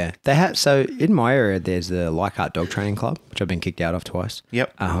 Yeah, they have. So in my area, there's the Leichhardt Dog Training Club, which I've been kicked out of twice.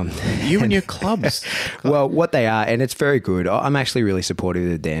 Yep. You and your clubs. Well, what they are, and it's very good. I'm actually really supportive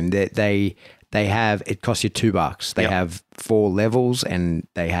of them. They have, it costs you $2. They have 4 levels, and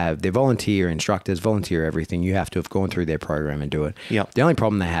they're volunteer instructors, volunteer everything. You have to have gone through their program and do it. Yep. The only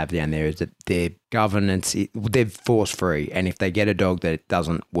problem they have down there is that their governance, they're force free. And if they get a dog that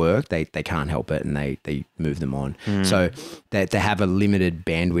doesn't work, they can't help it, and they move them on. So they have a limited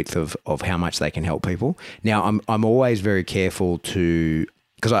bandwidth of how much they can help people. Now, I'm always very careful to,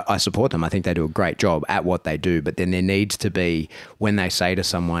 because I support them. I think they do a great job at what they do. But then there needs to be, when they say to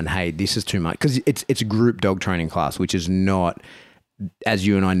someone, hey, this is too much, because it's a group dog training class, which is not, as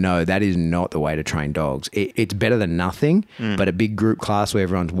you and I know, that is not the way to train dogs. It's better than nothing, but a big group class where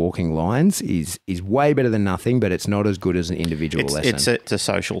everyone's walking lines is way better than nothing, but it's not as good as an individual lesson. It's a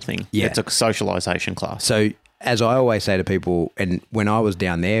social thing. Yeah. It's a socialization class. So as I always say to people, and when I was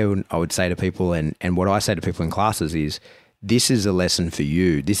down there, I would say to people, and what I say to people in classes is, this is a lesson for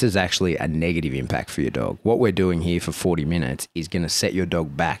you. This is actually a negative impact for your dog. What we're doing here for 40 minutes is going to set your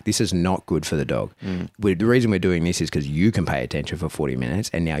dog back. This is not good for the dog. The reason we're doing this is because you can pay attention for 40 minutes,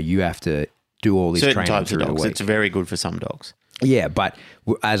 and now you have to do all this certain training types through of dogs. the week. It's very good for some dogs. Yeah, but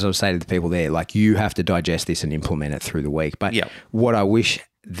as I was saying to the people there, like, you have to digest this and implement it through the week. But what I wish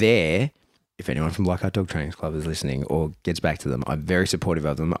there, if anyone from Leichhardt Dog Training Club is listening or gets back to them, I'm very supportive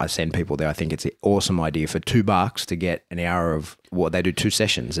of them. I send people there. I think it's an awesome idea for $2 to get an hour of what they do, 2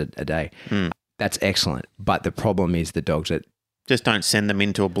 sessions a day. That's excellent. But the problem is the dogs that just don't send them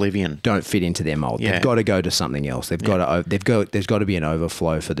into oblivion. Don't fit into their mold. Yeah. They've got to go to something else. There's got to be an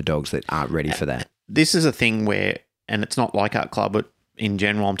overflow for the dogs that aren't ready for that. This is a thing where, and it's not Leichhardt Club, but in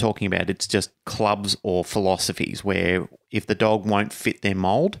general I'm talking about, it's just clubs or philosophies where if the dog won't fit their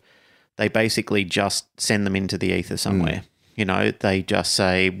mold, they basically just send them into the ether somewhere. They just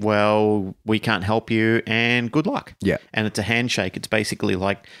say, well, we can't help you and good luck. Yeah. And it's a handshake. It's basically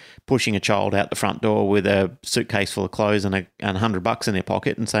like pushing a child out the front door with a suitcase full of clothes and $100 in their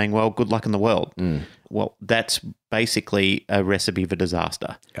pocket and saying, well, good luck in the world. Well, that's basically a recipe for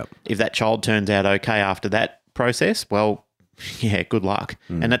disaster. Yep. If that child turns out okay after that process, well, yeah, good luck.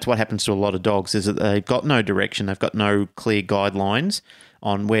 And that's what happens to a lot of dogs, is that they've got no direction. They've got no clear guidelines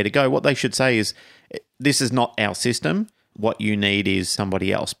on where to go. What they should say is, this is not our system. What you need is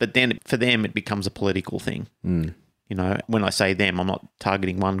somebody else. But then for them, it becomes a political thing. When I say them, I'm not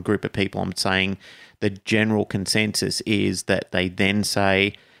targeting one group of people. I'm saying the general consensus is that they then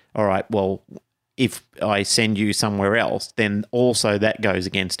say, all right, well, if I send you somewhere else, then also that goes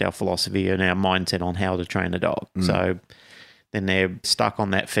against our philosophy and our mindset on how to train a dog. So then they're stuck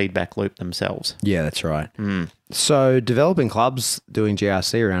on that feedback loop themselves. Yeah, that's right. So developing clubs doing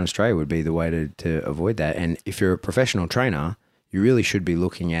GRC around Australia would be the way to avoid that. And if you're a professional trainer, you really should be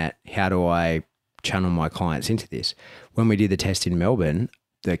looking at, how do I channel my clients into this? When we did the test in Melbourne,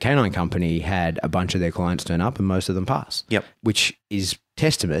 the canine company had a bunch of their clients turn up and most of them pass. Yep. Which is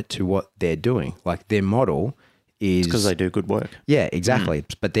testament to what they're doing. Like, their model is... because they do good work. Yeah, exactly.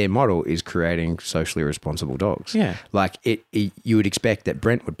 But their model is creating socially responsible dogs. Yeah. Like, you would expect that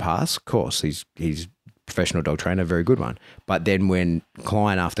Brent would pass. Of course, he's professional dog trainer, very good one. But then when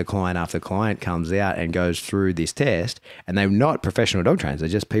client after client after client comes out and goes through this test, and they're not professional dog trainers, they're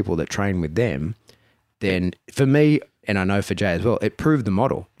just people that train with them, then for me, and I know for Jay as well, it proved the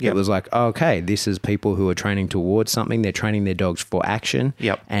model. Yep. It was like, oh, okay, this is people who are training towards something. They're training their dogs for action.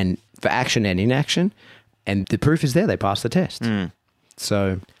 Yep. And for action and inaction. And the proof is there. They passed the test.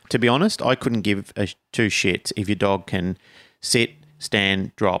 So, to be honest, I couldn't give two shits if your dog can sit,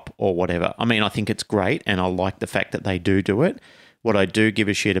 stand, drop, or whatever. I mean, I think it's great, and I like the fact that they do it. What I do give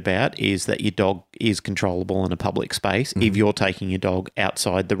a shit about is that your dog is controllable in a public space if you're taking your dog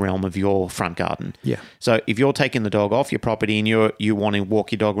outside the realm of your front garden. Yeah. So if you're taking the dog off your property and you want to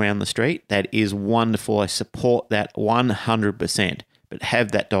walk your dog around the street, that is wonderful. I support that 100%. but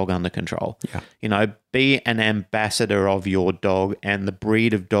have that dog under control. Yeah. You know, be an ambassador of your dog and the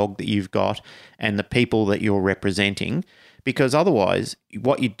breed of dog that you've got and the people that you're representing, because otherwise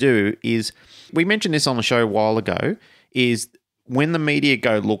what you do is, we mentioned this on a show a while ago, is when the media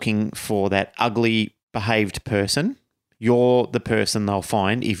go looking for that ugly behaved person, you're the person they'll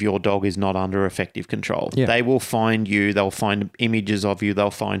find if your dog is not under effective control. Yeah. They will find you, they'll find images of you, they'll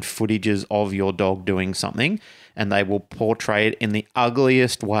find footages of your dog doing something, and they will portray it in the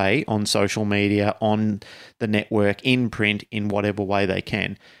ugliest way on social media, on the network, in print, in whatever way they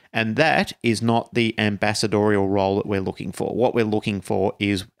can. And that is not the ambassadorial role that we're looking for. What we're looking for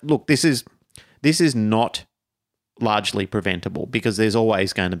is, look, this is not largely preventable, because there's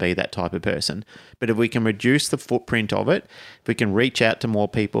always going to be that type of person. But if we can reduce the footprint of it, if we can reach out to more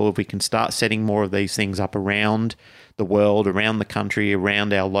people, if we can start setting more of these things up around the world, around the country,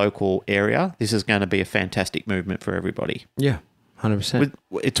 around our local area, this is going to be a fantastic movement for everybody. Yeah, 100%.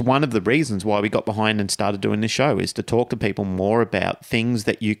 It's one of the reasons why we got behind and started doing this show, is to talk to people more about things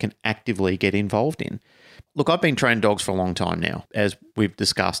that you can actively get involved in. Look, I've been training dogs for a long time now, as we've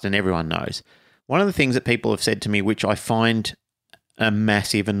discussed and everyone knows. One of the things that people have said to me, which I find a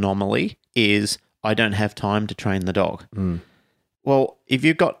massive anomaly, is I don't have time to train the dog. Well, if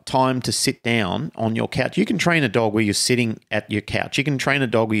you've got time to sit down on your couch, you can train a dog where you're sitting at your couch. You can train a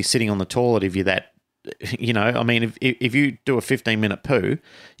dog where you're sitting on the toilet if you're that, you know, I mean, if you do a 15-minute poo,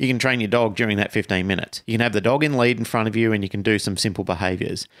 you can train your dog during that 15 minutes. You can have the dog in lead in front of you and you can do some simple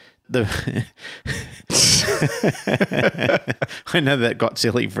behaviours. I know that got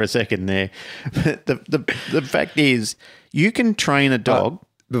silly for a second there, but the fact is, you can train a dog.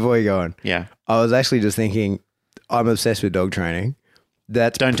 Before you go on, Yeah. I was actually just thinking, I'm obsessed with dog training.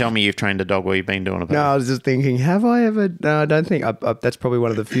 Don't tell me you've trained a dog while you've been doing a poo. No, I was just thinking, have I ever? No, I don't think. That's probably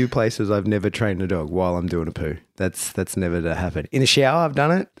one of the few places I've never trained a dog while I'm doing a poo. That's never to happen. In the shower, I've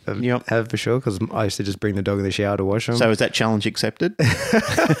done it. Yep. Have for sure, because I used to just bring the dog in the shower to wash them. So is that challenge accepted?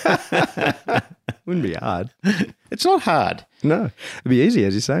 Wouldn't be hard. It's not hard. No, it'd be easy,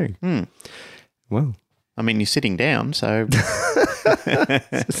 as you're saying. Well, I mean, you're sitting down, so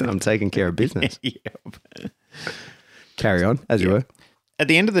I'm taking care of business. yeah. Carry on, as you were. At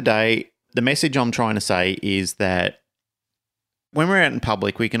the end of the day, the message I'm trying to say is that when we're out in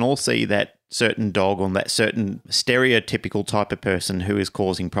public, we can all see that certain dog or that certain stereotypical type of person who is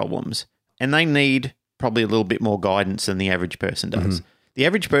causing problems. And they need probably a little bit more guidance than the average person does. The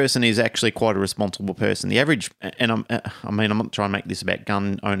average person is actually quite a responsible person. The average, and I'm not trying to make this about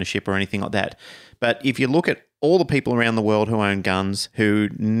gun ownership or anything like that, but if you look at all the people around the world who own guns who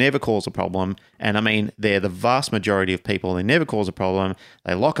never cause a problem, and I mean, they're the vast majority of people, they never cause a problem,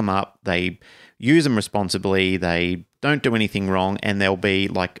 they lock them up, they use them responsibly, they don't do anything wrong, and there'll be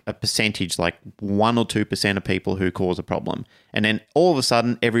like a percentage, like 1 or 2% of people who cause a problem. And then all of a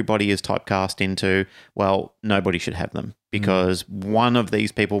sudden, everybody is typecast into, well, nobody should have them because one of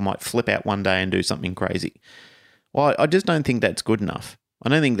these people might flip out one day and do something crazy. Well, I just don't think that's good enough. I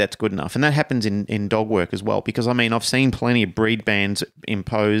don't think that's good enough. And that happens in dog work as well, because, I mean, I've seen plenty of breed bans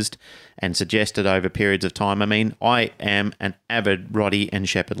imposed and suggested over periods of time. I mean, I am an avid Rottie and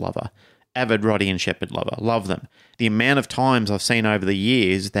Shepherd lover. Love them. The amount of times I've seen over the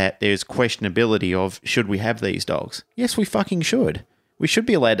years that there's questionability of, should we have these dogs? Yes, we fucking should. We should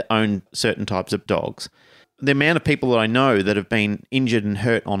be allowed to own certain types of dogs. The amount of people that I know that have been injured and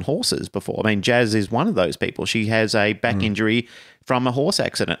hurt on horses before. I mean, Jazz is one of those people. She has a back injury from a horse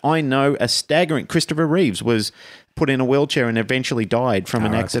accident. I know a staggering... Christopher Reeves was put in a wheelchair and eventually died from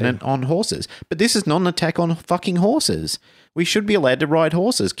an accident on horses. But this is not an attack on fucking horses. We should be allowed to ride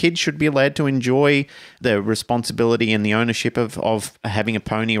horses. Kids should be allowed to enjoy the responsibility and the ownership of having a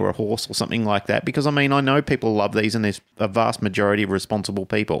pony or a horse or something like that. Because, I mean, I know people love these and there's a vast majority of responsible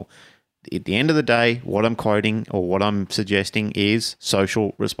people. At the end of the day, what I'm quoting or what I'm suggesting is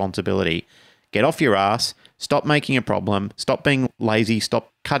social responsibility. Get off your ass. Stop making a problem. Stop being lazy.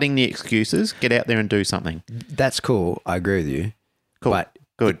 Stop cutting the excuses. Get out there and do something. That's cool. I agree with you. Cool. But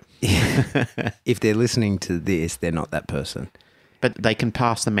good. If they're listening to this, they're not that person. But they can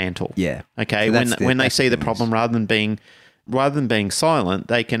pass the mantle. Yeah. Okay. So when they see the problem, rather than being silent,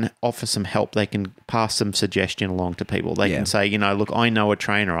 they can offer some help. They can pass some suggestion along to people. They can say, you know, look, I know a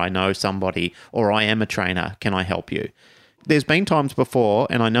trainer, I know somebody, or I am a trainer. Can I help you? There's been times before,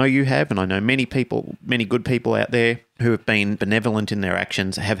 and I know you have, and I know many people, many good people out there who have been benevolent in their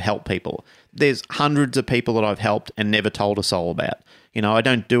actions, have helped people. There's hundreds of people that I've helped and never told a soul about. You know, I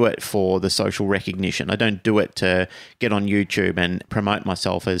don't do it for the social recognition. I don't do it to get on YouTube and promote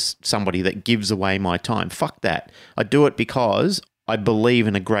myself as somebody that gives away my time. Fuck that. I do it because I believe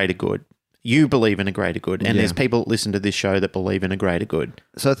in a greater good. you believe in a greater good, and there's people that listen to this show that believe in a greater good.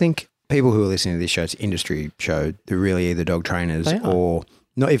 So I think people who are listening to this show, it's an industry show, they're really either dog trainers or,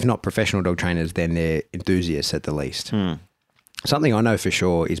 not if not professional dog trainers, then they're enthusiasts at the least. Something I know for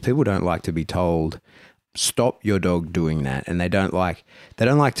sure is people don't like to be told, stop your dog doing that. And they don't like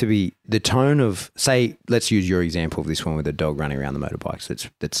to be, the tone of, say, let's use your example of this one with a dog running around the motorbikes.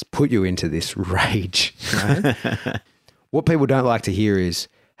 Let's put you into this rage, right? What people don't like to hear is,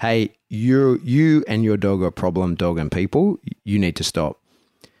 hey, you and your dog are problem dog and people. You need to stop.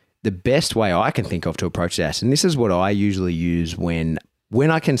 The best way I can think of to approach that, and this is what I usually use when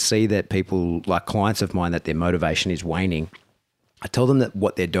I can see that people, like clients of mine, that their motivation is waning, I tell them that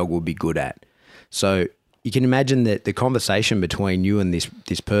what their dog will be good at. So you can imagine that the conversation between you and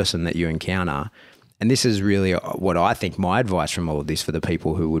this person that you encounter, and this is really what I think my advice from all of this for the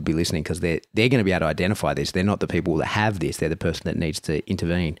people who would be listening, because they're going to be able to identify this. They're not the people that have this. They're the person that needs to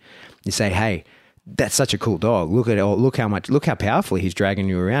intervene. You say, hey, that's such a cool dog. Look how powerfully he's dragging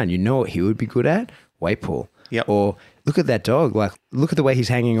you around. You know what he would be good at? Weight pull. Yep. Or look at that dog. Like, look at the way he's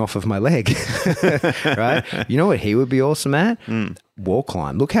hanging off of my leg. Right? You know what he would be awesome at? Wall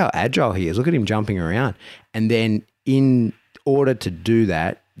climb. Look how agile he is. Look at him jumping around. And then in order to do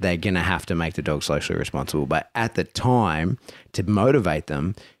that, they're going to have to make the dog socially responsible. But at the time, to motivate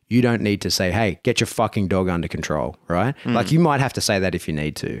them, you don't need to say, hey, get your fucking dog under control, right? Like, you might have to say that if you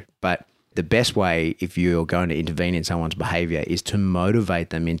need to. But the best way, if you're going to intervene in someone's behavior, is to motivate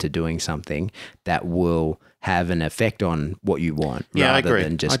them into doing something that will have an effect on what you want, Yeah, rather I agree.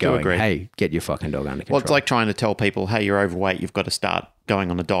 than just I do going, agree. hey, get your fucking dog under control. Well, it's like trying to tell people, hey, you're overweight, you've got to start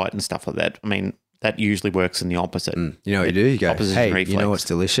going on a diet and stuff like that. I mean, that usually works in the opposite. You know what you do? You go, Opposition hey, reflex. you know what's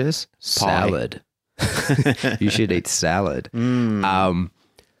delicious? Salad. You should eat salad.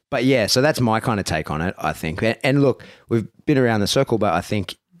 But yeah, so that's my kind of take on it, I think. And look, we've been around the circle, but I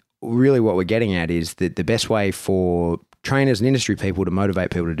think really what we're getting at is that the best way for trainers and industry people to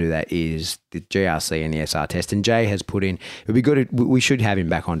motivate people to do that is the GRC and the SR test. And Jay has put in, it would be good, we should have him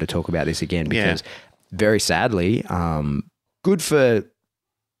back on to talk about this again, because very sadly, good for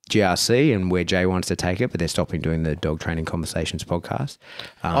GRC and where Jay wants to take it, but they're stopping doing the Dog Training Conversations podcast.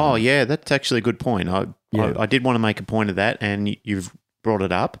 That's actually a good point. I did want to make a point of that, and you've brought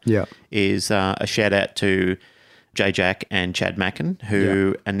it up. Yeah. Is a shout out to Jay Jack and Chad Mackin,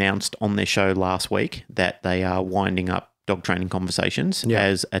 who announced on their show last week that they are winding up Dog Training Conversations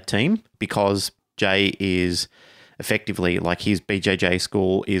as a team, because Jay is effectively, like, his BJJ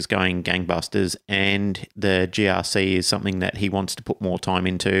school is going gangbusters, and the GRC is something that he wants to put more time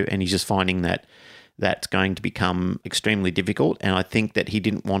into, and he's just finding that that's going to become extremely difficult. And I think that he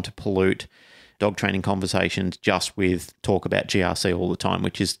didn't want to pollute Dog Training Conversations just with talk about GRC all the time,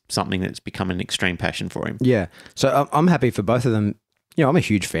 which is something that's become an extreme passion for him. Yeah. So I'm happy for both of them. You know, I'm a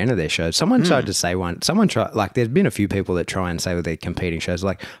huge fan of their shows. Someone tried to say there's been a few people that try and say with their competing shows,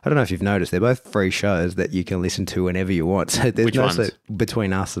 like, I don't know if you've noticed, they're both free shows that you can listen to whenever you want. So there's Which no ones?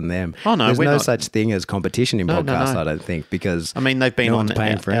 Between us and them. Oh, no, there's we're no not. such thing as competition in podcasts, no. I don't think, because I mean, they've been no on one's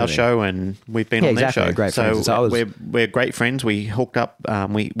paying for our anything. show, and we've been on exactly. their show. Great friends. So we're great friends. We hooked up.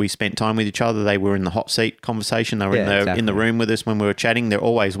 We spent time with each other. They were in the hot seat conversation. They were in the room with us when we were chatting. They're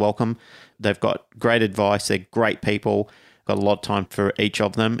always welcome. They've got great advice. They're great people. Got a lot of time for each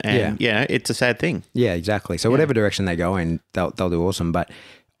of them, and it's a sad thing. Yeah, exactly. So whatever direction they go in, they'll do awesome. But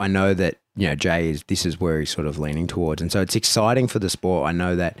I know that, you know, Jay this is where he's sort of leaning towards, and so it's exciting for the sport. I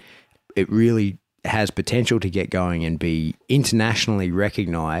know that it really has potential to get going and be internationally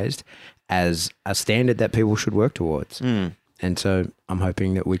recognised as a standard that people should work towards. And so I'm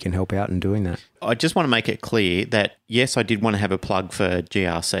hoping that we can help out in doing that. I just want to make it clear that, yes, I did want to have a plug for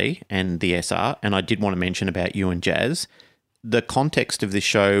GRC and the SR, and I did want to mention about you and Jazz. The context of this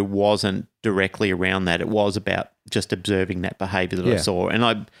show wasn't directly around that. It was about just observing that behaviour that I saw.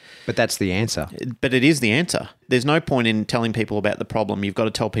 But that's the answer. But it is the answer. There's no point in telling people about the problem. You've got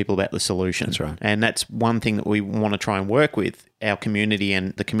to tell people about the solution. That's right. And that's one thing that we want to try and work with our community,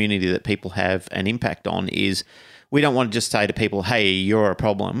 and the community that people have an impact on is, we don't want to just say to people, hey, you're a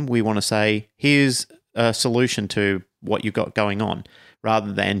problem. We want to say, here's a solution to what you've got going on,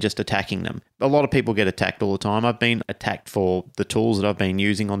 rather than just attacking them. A lot of people get attacked all the time. I've been attacked for the tools that I've been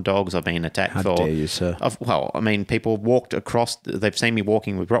using on dogs. I've been attacked How dare you, sir? People walked across, they've seen me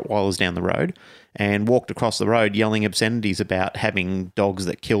walking with Rottweilers down the road, and walked across the road yelling obscenities about having dogs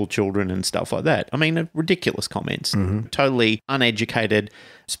that kill children and stuff like that. I mean, ridiculous comments. Totally uneducated,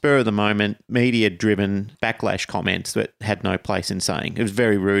 spur of the moment, media-driven backlash comments that had no place in saying. It was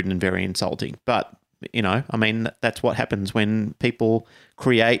very rude and very insulting. But I mean, that's what happens when people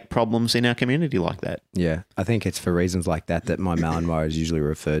create problems in our community like that. Yeah, I think it's for reasons like that my Malinois is usually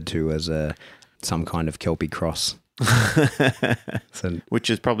referred to as some kind of Kelpie cross. So, which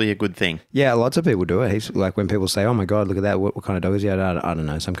is probably a good thing. Yeah, lots of people do it. He's like when people say, "Oh my God, look at that! What kind of dog is he?" I don't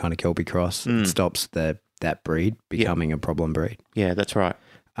know, some kind of Kelpie cross. It stops that breed becoming a problem breed. Yeah, that's right.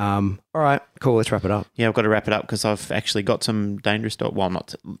 All right, cool. Let's wrap it up. Yeah, I've got to wrap it up because I've actually got some dangerous dog. Well,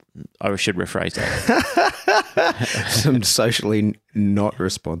 I should rephrase that. Some socially not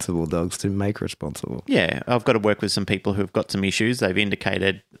responsible dogs to make responsible. Yeah, I've got to work with some people who've got some issues. They've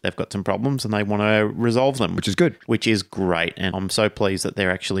indicated they've got some problems and they want to resolve them. Which is good. Which is great. And I'm so pleased that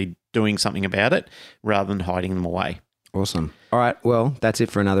they're actually doing something about it rather than hiding them away. Awesome. All right. Well, that's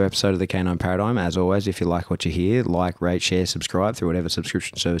it for another episode of the Canine Paradigm. As always, if you like what you hear, like, rate, share, subscribe through whatever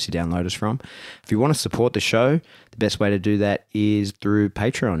subscription service you download us from. If you want to support the show, the best way to do that is through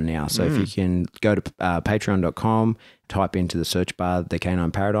Patreon now. So if you can go to patreon.com, type into the search bar the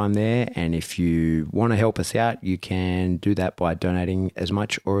Canine Paradigm there. And if you want to help us out, you can do that by donating as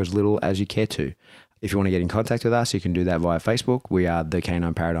much or as little as you care to. If you want to get in contact with us, you can do that via Facebook. We are the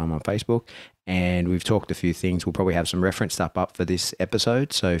Canine Paradigm on Facebook. And we've talked a few things. We'll probably have some reference stuff up for this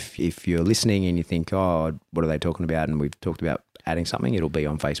episode. So if you're listening and you think, oh, what are they talking about? And we've talked about adding something, it'll be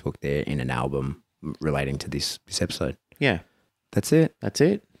on Facebook there in an album relating to this episode. Yeah. That's it. That's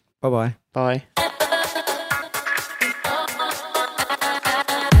it. Bye-bye. Bye.